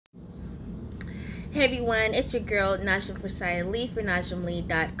Hey everyone, it's your girl Najm Forsaya Lee for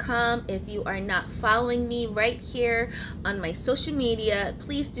NajmLee.com. If you are not following me right here on my social media,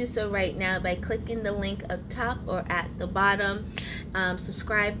 please do so right now by clicking the link up top or at the bottom.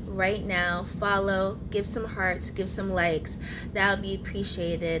 Subscribe right now, follow, give some hearts, give some likes. That would be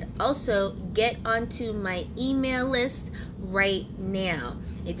appreciated. Also, get onto my email list right now.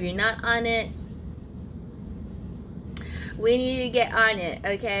 If you're not on it, we need to get on it,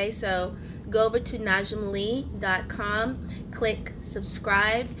 okay? So go over to NajmLee.com, click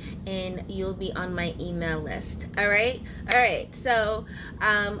subscribe, and you'll be on my email list. All right. So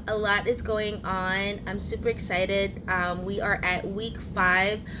a lot is going on. I'm super excited. We are at week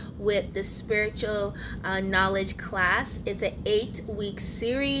 5 with the spiritual knowledge class. It's an 8-week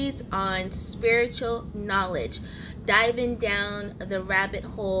series on spiritual knowledge, diving down the rabbit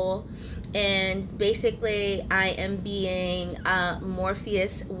hole. And basically, I am being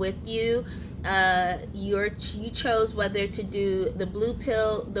Morpheus with you. You chose whether to do the blue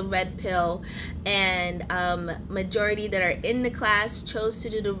pill, the red pill, and majority that are in the class chose to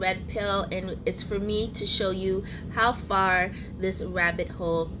do the red pill, and it's for me to show you how far this rabbit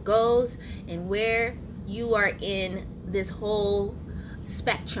hole goes and where you are in this whole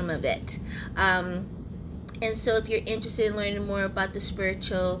spectrum of it. And so if you're interested in learning more about the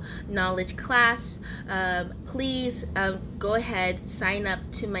spiritual knowledge class, please go ahead, sign up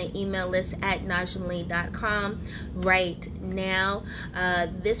to my email list at NajmLee.com right now.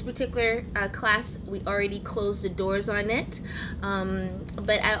 This particular class, we already closed the doors on it.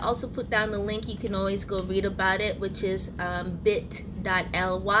 But I also put down the link. You can always go read about it, which is bit.ly/SK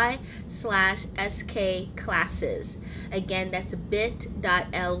classes. Again, that's bit.ly/SK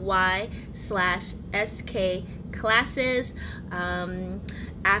classes.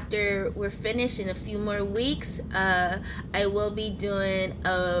 After we're finished in a few more weeks, I will be doing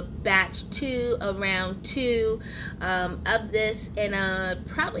a batch 2, a round 2 of this, and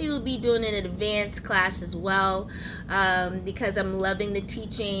probably will be doing an advanced class as well, because I'm loving the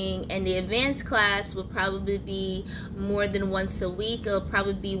teaching, and the advanced class will probably be more than once a week. It'll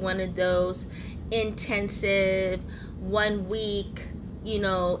probably be one of those intensive 1 week,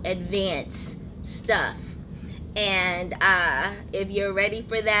 advanced stuff. And if you're ready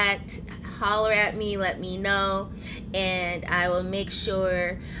for that, holler at me, let me know, and I will make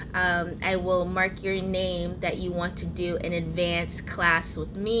sure I will mark your name that you want to do an advanced class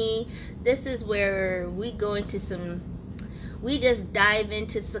with me. This is where we go into we just dive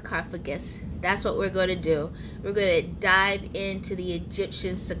into sarcophagus. That's what we're going to do. We're going to dive into the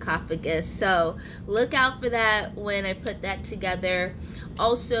Egyptian sarcophagus. So look out for that when I put that together.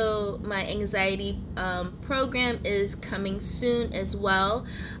 Also, my anxiety program is coming soon as well.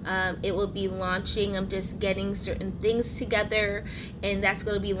 It will be launching. I'm just getting certain things together, and that's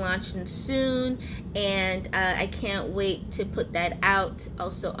going to be launching soon. And I can't wait to put that out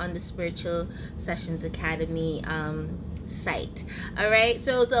also on the Spiritual Sessions Academy site. All right,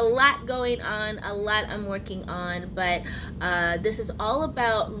 so it's a lot going on, a lot I'm working on, but this is all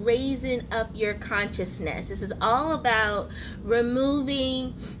about raising up your consciousness. This is all about removing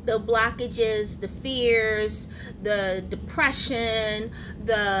the blockages, the fears, the depression,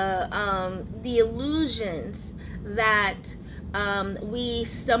 the illusions that we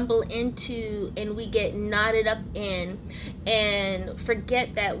stumble into and we get knotted up in, and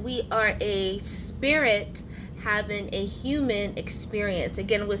forget that we are a spirit having a human experience.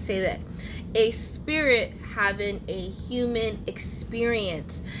 Again, we'll say that a spirit having a human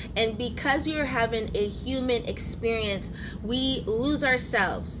experience, and because you're having a human experience, we lose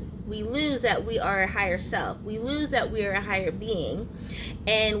ourselves. We lose that we are a higher self. We lose that we are a higher being,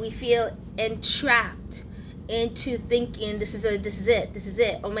 and we feel entrapped into thinking this is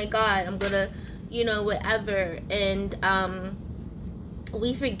it. Oh my God, I'm gonna, whatever. And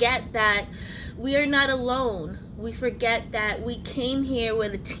we forget that we are not alone. We forget that we came here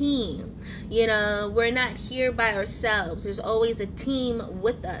with a team. We're not here by ourselves. There's always a team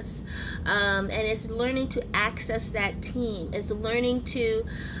with us. And it's learning to access that team. It's learning to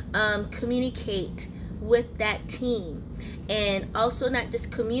communicate with that team. And also not just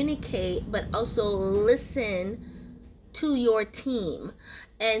communicate, but also listen to your team.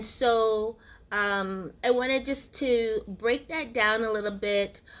 And so I wanted just to break that down a little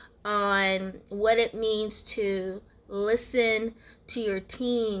bit on what it means to listen to your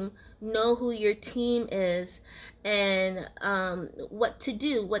team, know who your team is, and what to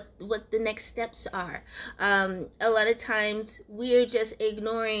do, what the next steps are. A lot of times we are just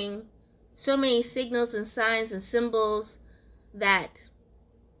ignoring so many signals and signs and symbols that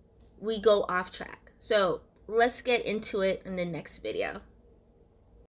we go off track. So let's get into it in the next video.